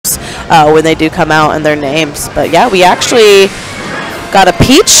when they do come out and their names. But yeah, we actually got a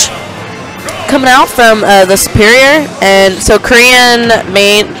Peach coming out from TheSuperior, and so Korean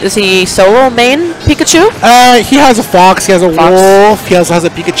main, is he solo main Pikachu? He has a fox, he has a wolf, he also has a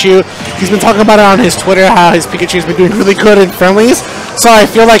Pikachu. He's been talking about it on his Twitter, how his Pikachu's been doing really good in friendlies. So I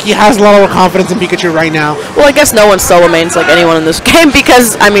feel like he has a lot more confidence in Pikachu right now. Well, I guess no one's solo mains like anyone in this game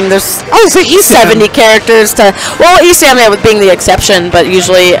because, I mean, there's 70 characters to... Well, ESAM with being the exception, but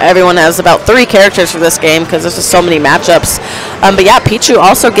usually everyone has about 3 characters for this game because there's just so many matchups. But yeah, Pichu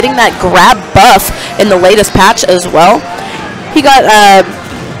also getting that grab buff in the latest patch as well. He got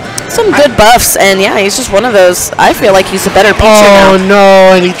some good buffs, and yeah, he's just one of those. I feel like he's a better Pichu now. Oh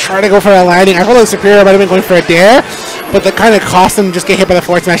no, and he tried to go for a landing. I feel like Superior might have been going for a dare, but that kind of cost him to just get hit by the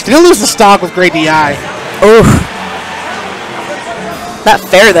forward smash. Didn't lose the stock with great DI. Oof. Not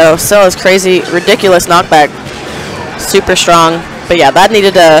fair though. Still is crazy, ridiculous knockback. Super strong. But yeah, that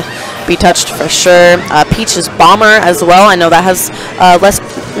needed to be touched for sure. Peach's Bomber as well. I know that has less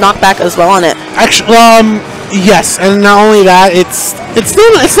knockback as well on it. Actually, yes, and not only that, it's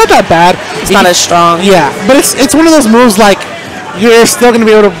not that bad. It's not as strong. Yeah, but it's one of those moves like you're still going to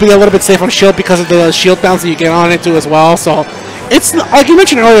be able to be a little bit safe on shield because of the shield bounce that you get on it too as well. So it's like you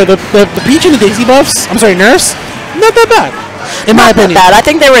mentioned earlier, the Peach and the Daisy buffs. I'm sorry, nerfs, not that bad. In my opinion. Not bad. I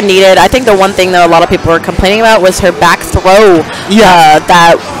think they were needed. I think the one thing that a lot of people were complaining about was her back throw. Yeah.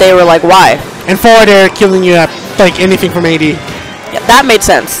 That they were like, why? And forward air killing you at like anything from AD. Yeah, that made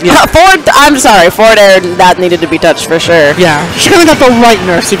sense. Yeah. I'm sorry, forward air, that needed to be touched for sure. Yeah, she kind of got the right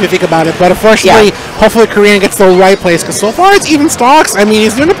nerfs if you think about it, but unfortunately, hopefully K0rean gets the right place, because so far it's even stocks. I mean,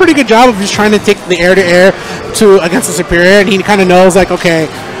 he's doing a pretty good job of just trying to take the air-to-air against the Superior, and he kind of knows, like,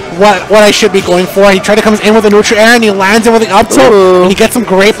 okay, what I should be going for. He tried to come in with a neutral air, and he lands in with an up tilt, and he gets some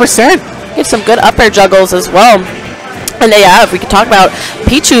great percent. Gets some good up air juggles as well. And yeah, if we could talk about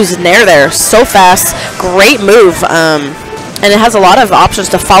Pichu's nair there, so fast, great move. And it has a lot of options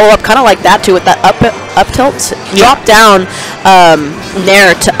to follow up, kind of like that too, with that up tilt, drop down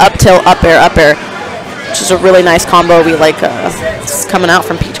nair to up tilt, up air, which is a really nice combo. We like it's coming out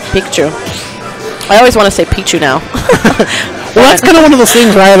from Pikachu. I always want to say Pichu now. Well, that's kind of one of those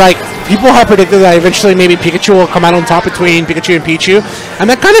things, right? Like, people have predicted that eventually maybe Pikachu will come out on top between Pikachu and Pichu, and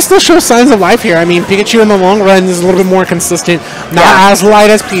that kind of still shows signs of life here. I mean, Pikachu in the long run is a little bit more consistent, not as light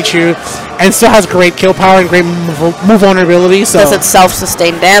as Pichu, and still has great kill power and great move vulnerability. So does it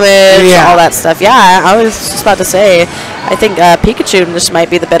self-sustain damage, all that stuff. Yeah, I was just about to say, I think Pikachu just might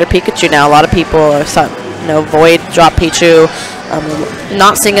be the better Pikachu now. A lot of people are, Void drop Pichu.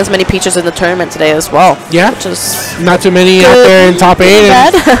 Not seeing as many Peaches in the tournament today as well. Yeah, which is not too many out there in top 8.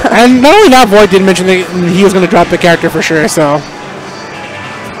 And not only that, Void did mention that he was going to drop the character for sure. So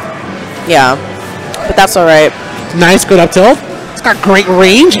yeah, but that's all right. Nice, good up tilt. It's got great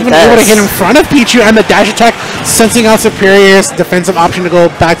range, even able to hit in front of Pichu, and the dash attack sensing out Superior's defensive option to go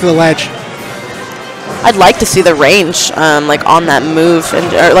back to the ledge. I'd like to see the range, like on that move, and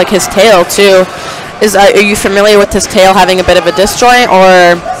or like his tail too. Are you familiar with his tail having a bit of a disjoint,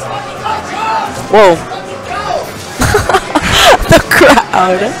 or whoa? The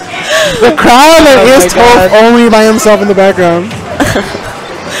crowd. The crowd is told only by himself in the background.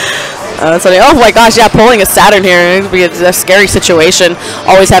 Oh my gosh, yeah, pulling a Saturn here. It would be a scary situation,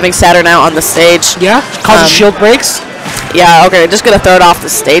 always having Saturn out on the stage. Yeah, causes shield breaks. Yeah, okay, just going to throw it off the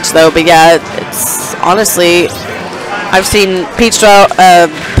stage, though. But yeah, it's honestly, I've seen Peach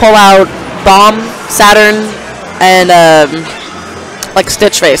pull out Bomb, Saturn, and like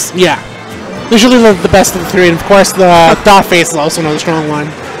Stitch Face. Yeah. Usually the best of the 3, and of course the Dot Face is also another strong one.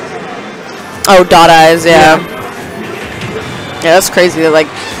 Oh, Dot Eyes, yeah. Yeah, that's crazy. Like,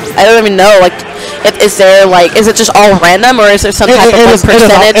 I don't even know. Like, is it just all random, or is there some type of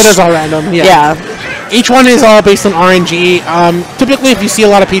percentage? It is all random. Yeah. Each one is all based on RNG. Typically, if you see a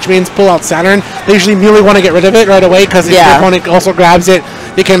lot of Peach mains pull out Saturn, they usually really want to get rid of it right away, because if your opponent also grabs it,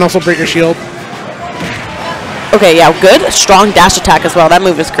 they can also break your shield. Okay, yeah, good. Strong dash attack as well. That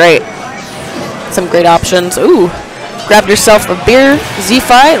move is great. Some great options. Ooh, grabbed yourself a beer.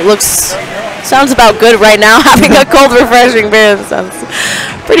 Z-Fi sounds about good right now. Having a cold, refreshing beer sounds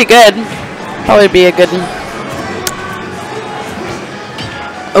pretty good. Probably be a good.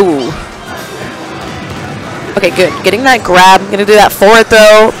 Ooh. Okay, good. Getting that grab. Gonna do that forward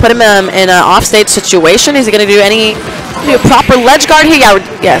throw. Put him in an offstage situation. Is he gonna do a proper ledge guard here? Yeah.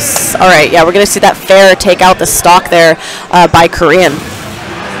 Yes. All right. Yeah, we're gonna see that fair take out the stock there by K0rean.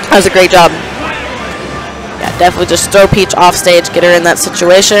 That was a great job. Yeah, definitely just throw Peach off stage. Get her in that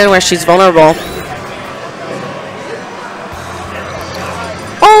situation where she's vulnerable.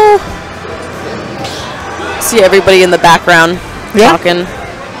 Oh. See everybody in the background talking.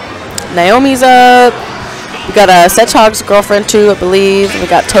 Naomi's up. We got Sedgehog's girlfriend too, I believe. We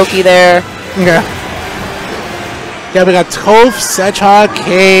got Toki there. Okay. Yeah, we got Toph, Sedgehog,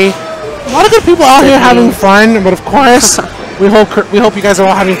 K. A lot of good people out here having fun, but of course, we hope you guys are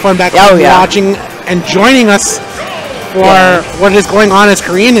all having fun back home watching and joining us for what is going on as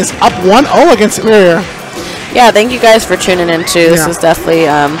K0rean is up 1-0 against Superior. Yeah, thank you guys for tuning in too. This is definitely,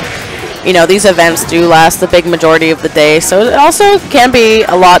 you know, these events do last the big majority of the day, so it also can be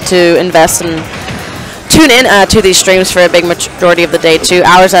a lot to invest in. Tune in to these streams for a big majority of the day, 2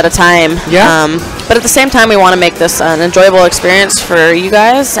 hours at a time. Yeah. But at the same time, we want to make this an enjoyable experience for you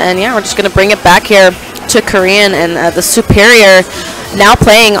guys. And yeah, we're just going to bring it back here to K0rean and TheSuperior now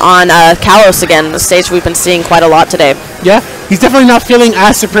playing on Kalos again, the stage we've been seeing quite a lot today. Yeah, he's definitely not feeling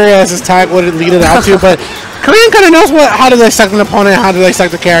as superior as his tag would lead it out to, but K0rean kind of knows how to dissect an opponent and how to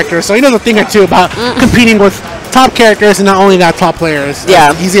dissect the character. So he knows a thing or two about competing with top characters and not only that, top players.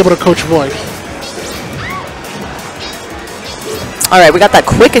 Yeah. He's able to coach Void. Alright, we got that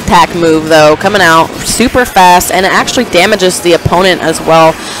quick attack move, though, coming out super fast, and it actually damages the opponent as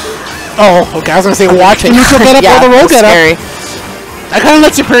well. Oh, okay, I was going to say, watch the neutral get up or the roll get up. I kind of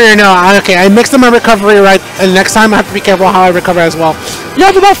let Superior know, okay, I mixed up my recovery right, and next time I have to be careful how I recover as well. You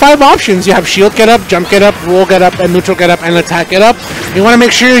have about 5 options. You have shield get up, jump get up, roll get up, and neutral get up, and attack get up. You want to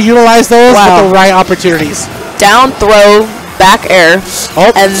make sure you utilize those with the right opportunities. Down throw, back air,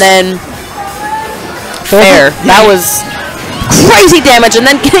 and then fair. That was crazy damage, and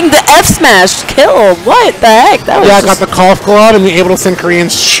then getting the F smash kill. What the heck? That was I got the golf club and be able to send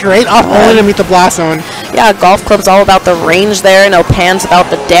K0rean straight up only to meet the blast zone. Yeah, golf club's all about the range there. No Pan's about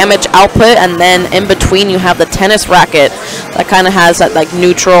the damage output, and then in between you have the tennis racket that kind of has that like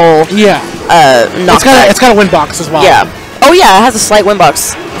neutral. Yeah. It's got a win box as well. Yeah. Oh yeah, it has a slight win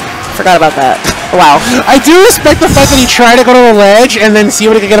box. Forgot about that. Wow. I do respect the fact that he tried to go to the ledge and then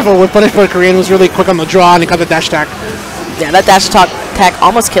see what he could get up a whip punish, but K0rean was really quick on the draw and he got the dash attack. Yeah, that dash attack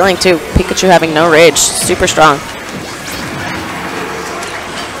almost killing too. Pikachu having no rage. Super strong.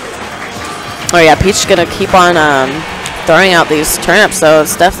 Oh yeah, Peach is going to keep on throwing out these turnips, so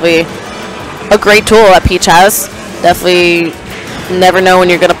it's definitely a great tool that Peach has. Definitely never know when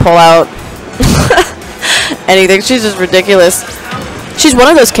you're going to pull out anything. She's just ridiculous. She's one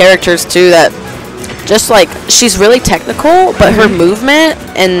of those characters too that just like, she's really technical, but her movement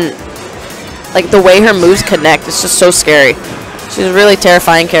and like the way her moves connect, it's just so scary. She's a really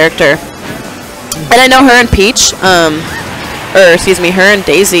terrifying character. And I know her and Peach, or excuse me, her and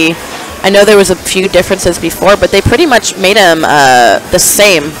Daisy, I know there was a few differences before, but they pretty much made them the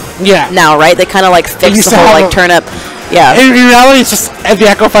same now, right? They kind of like fixed the whole like turnip. Yeah. In reality, it's just the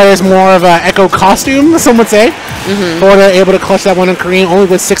Echo Fighter is more of an Echo costume, some would say. Or they're able to clutch that one in K0rean only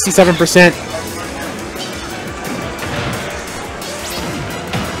with 67%.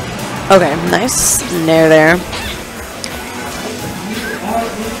 Okay, nice nair there.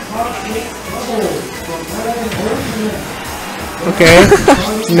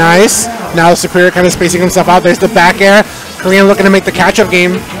 Okay, nice. Now Superior kind of spacing himself out. There's the back air. K0rean looking to make the catch-up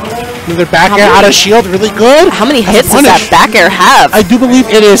game. Another back air out of shield, really good. How many hits does that back air have? I do believe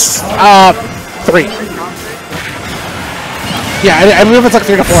it is 3. Yeah, I believe it's like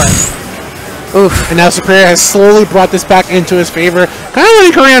 3 to 4. Oof. And now Superior has slowly brought this back into his favor. Kind of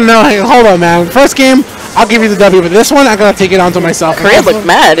letting K0rean know, hey, hold on, man. First game, I'll give you the W, but this one, I'm going to take it onto myself. K0rean looked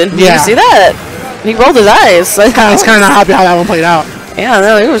mad. Did you see that? He rolled his eyes. He's kind of not happy how that one played out. Yeah,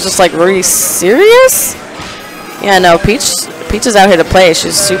 no, he was just like, were you serious? Yeah, no, Peach is out here to play.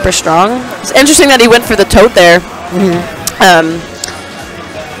 She's super strong. It's interesting that he went for the tote there.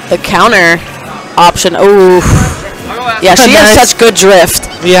 The counter option. Ooh. Yeah, she has such good drift.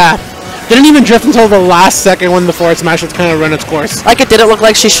 Yeah. Didn't even drift until the last second when the forward smash was kind of run its course. Like, it didn't look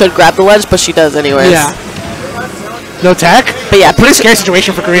like she should grab the ledge, but she does anyways. Yeah. No tech? But yeah, pretty scary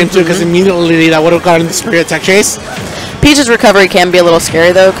situation for K0rean too, because immediately that would have gotten the Superior tech chase. Peach's recovery can be a little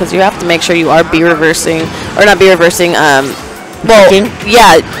scary though, because you have to make sure you are B-reversing, or not B-reversing, well,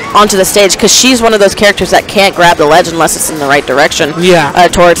 yeah, onto the stage, because she's one of those characters that can't grab the ledge unless it's in the right direction.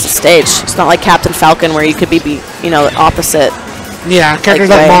 Towards the stage. It's not like Captain Falcon where you could be you know, opposite. Yeah, characters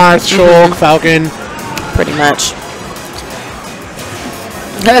like Mars, Shulk, Falcon. Pretty much.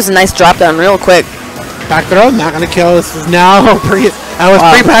 That was a nice drop down real quick. Back throw, not going to kill. This is now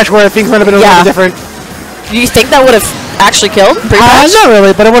pre-patch where things might have been a little different. Do you think that would have actually killed pre-patch? Not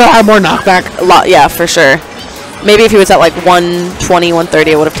really, but it would have had more knockback. A lot, yeah, for sure. Maybe if he was at like 120,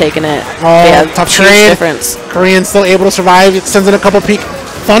 130, I would have taken it. Oh, yeah, tough trade. Difference. K0rean still able to survive. It sends in a couple peak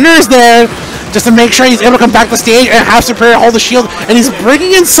thunders there just to make sure he's able to come back to stage and have Superior hold the shield. And he's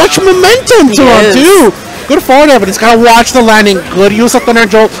bringing in such momentum to him, too. Good forward air, but he's got to watch the landing. Good use of Thunder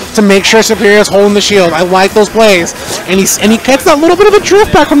Jolt to make sure Superior is holding the shield. I like those plays. And he gets that little bit of a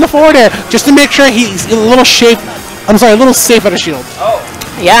drift back from the forward air just to make sure he's a little safe at a shield.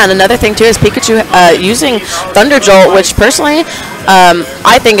 Yeah, and another thing too is Pikachu using Thunder Jolt, which personally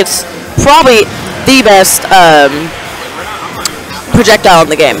I think it's probably the best projectile in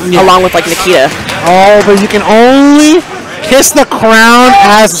the game, along with like Nikita. Oh, but you can only kiss the crown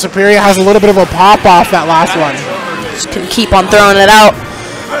as the Superior has a little bit of a pop off that last one. Just can keep on throwing it out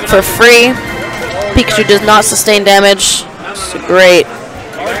for free. Pikachu does not sustain damage. It's a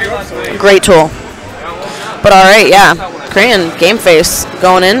great tool. But all right, yeah, K0rean game face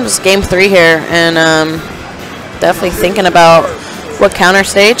going in. It's game 3 here, and definitely thinking about what counter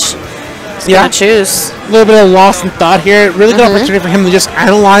stage he's gonna choose. A little bit of loss in thought here. Really good opportunity for him to just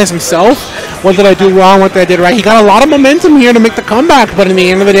analyze himself. What did I do wrong? What did I did right? He got a lot of momentum here to make the comeback, but in the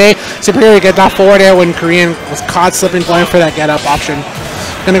end of the day, Superior get that forward air when K0rean was caught slipping, going for that get up option.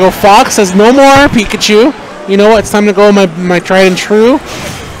 Gonna go Fox, says no more Pikachu. You know what? It's time to go my tried and true.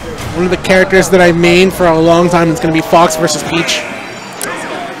 One of the characters that I mained for a long time is going to be Fox versus Peach.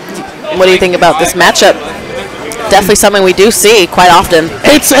 What do you think about this matchup? Definitely something we do see quite often.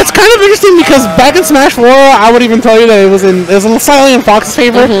 It's kind of interesting because back in Smash 4, I would even tell you that it was slightly in Fox's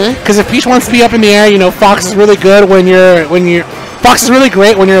favor. Because if Peach wants to be up in the air, you know, Fox is really good Fox is really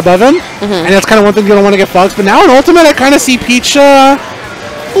great when you're above him, and that's kind of one thing you don't want to get Fox. But now in Ultimate, I kind of see Peach a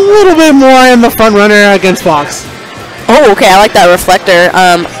little bit more in the front runner against Fox. Oh, okay, I like that reflector.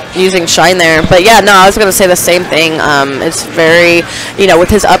 Using Shine there, but yeah, no, I was gonna say the same thing. It's very, you know, with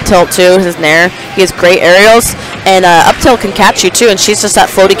his up tilt too, his Nair, he has great aerials, and up tilt can catch you too, and she's just that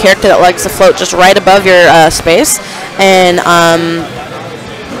floaty character that likes to float just right above your space, and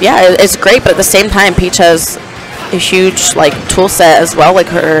yeah, it's great, but at the same time, Peach has a huge like tool set as well, like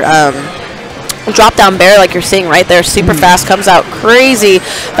her drop down bear, like you're seeing right there, super fast, comes out crazy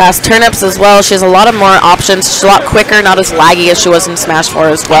fast. Turnips as well. She has a lot of more options. She's a lot quicker, not as laggy as she was in Smash 4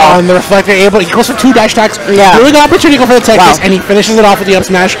 as well. And the reflector he goes for 2 dash attacks. Yeah. Really good opportunity to go for the tech base, and he finishes it off with the up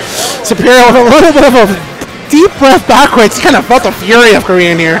smash. Superior with a little bit of a deep breath backwards. He kind of felt the fury of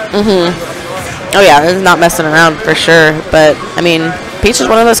K0rean here. Oh yeah, it's not messing around for sure. But I mean, Peach is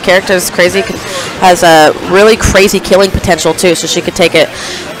one of those characters, has a really crazy killing potential too, so she could take it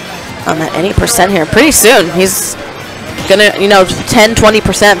at any percent here pretty soon. He's gonna, you know,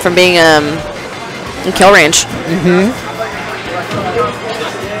 10-20% from being in kill range.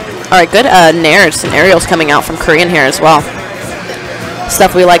 All right, good nairs and aerials coming out from K0rean here as well.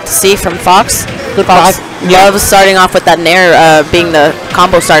 Stuff we like to see from Fox. Good Fox loves starting off with that nair being the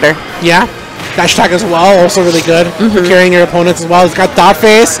combo starter. Yeah, dash attack as well, also really good for carrying your opponents as well. He's got dot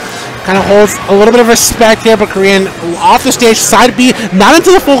face. Kind of holds a little bit of respect here, but K0rean off the stage, side B, not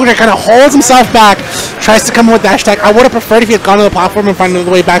into the full control, kind of holds himself back, tries to come in with dash attack. I would have preferred if he had gone to the platform and found another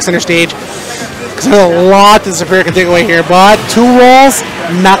way back center stage, because there's a lot that Superior can take away here, but 2 rolls,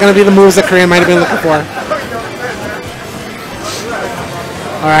 not going to be the moves that K0rean might have been looking for.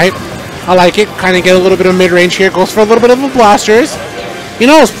 Alright, I like it. Kind of get a little bit of mid-range here, goes for a little bit of a blasters. You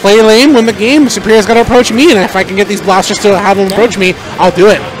know, play lane, win the game. Superior's got to approach me, and if I can get these blasters to have them approach me, I'll do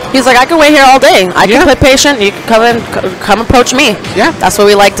it. He's like, I can wait here all day. I can play patient. You can come approach me. Yeah, that's what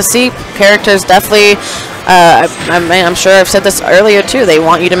we like to see. Characters definitely. I'm sure I've said this earlier too. They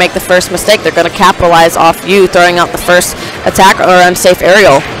want you to make the first mistake. They're going to capitalize off you throwing out the first attack or unsafe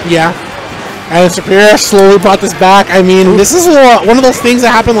aerial. Yeah. And Superior slowly brought this back. I mean, this is one of those things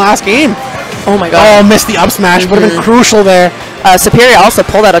that happened last game. Oh my god. Oh, missed the up smash. Would have been crucial there. Superior also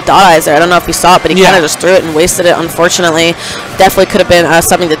pulled out a dot eyes there. I don't know if you saw it, but he kind of just threw it and wasted it, unfortunately. Definitely could have been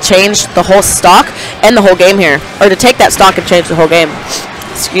something to change the whole stock and the whole game here. Or to take that stock and change the whole game.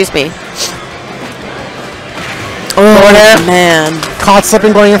 Excuse me. Oh, man. Caught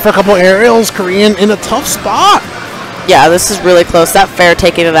slipping, going in for a couple aerials. K0rean in a tough spot. Yeah, this is really close. That fair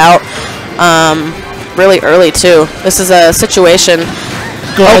taking it out really early, too. This is a situation...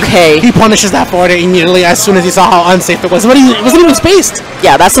 Good. Okay. He punishes that forward immediately as soon as he saw how unsafe it was. But he wasn't even spaced.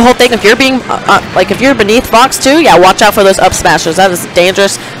 Yeah, that's the whole thing. If you're being, if you're beneath Fox too, yeah, watch out for those up smashes. That is a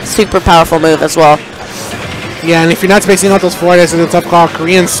dangerous, super powerful move as well. Yeah, and if you're not spacing out those forward airs, it's a tough call.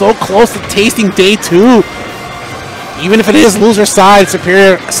 K0rean so close to tasting day 2. Even if it is loser side,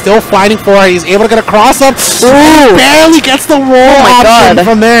 Superior still fighting for it. He's able to get a cross up. Ooh. Barely gets the roll option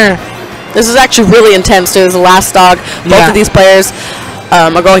from there. This is actually really intense too. This is the last dog. Both of these players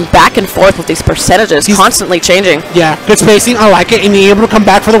are going back and forth with these percentages, constantly changing. Yeah, good spacing. I like it. And he's able to come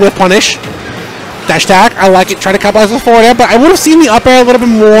back for the whip punish. dash attack. I like it. Try to capitalize with forward air, but I would have seen the up air a little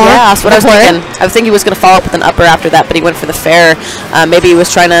bit more. Yeah, that's what I was thinking. I was thinking he was going to follow up with an upper after that, but he went for the fair. Maybe he was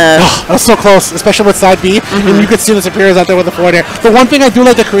trying to... Oh, that was so close, especially with side B. And you could see the Superiors out there with the forward air. The one thing I do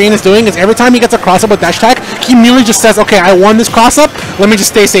like the Korean is doing is every time he gets a cross-up with dash attack, he immediately just says, okay, I won this cross-up. Let me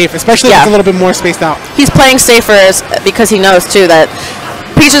just stay safe, especially if it's a little bit more spaced out. He's playing safer because he knows, too, that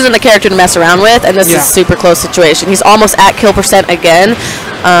Peach isn't the character to mess around with, and this is a super close situation. He's almost at kill percent again.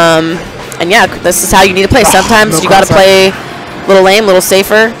 And yeah, this is how you need to play. Sometimes you got to play a little lame, a little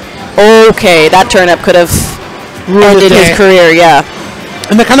safer. Okay, that turnip could have ended his career,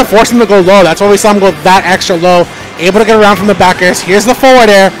 And they kind of forced him to go low. That's why we saw him go that extra low. Able to get around from the back airs. Here's the forward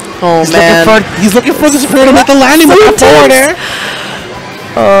air. Oh, man. He's looking for the Superior to make the landing with the forward air.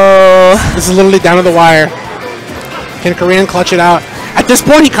 Oh. This is literally down to the wire. Can K0rean clutch it out? At this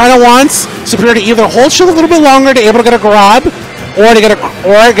point, he kind of wants Superior to either hold shield a little bit longer to able to get a grab, or to get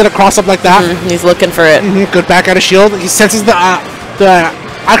a cross up like that. He's looking for it. Good back out of shield. He senses the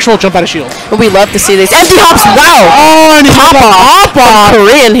actual jump out of shield. We love to see these empty hops. Wow! Oh, and he hop off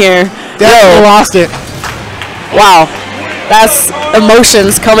K0rean here. Definitely lost it. Wow. That's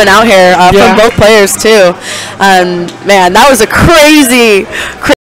emotions coming out here from both players too. Man, that was a crazy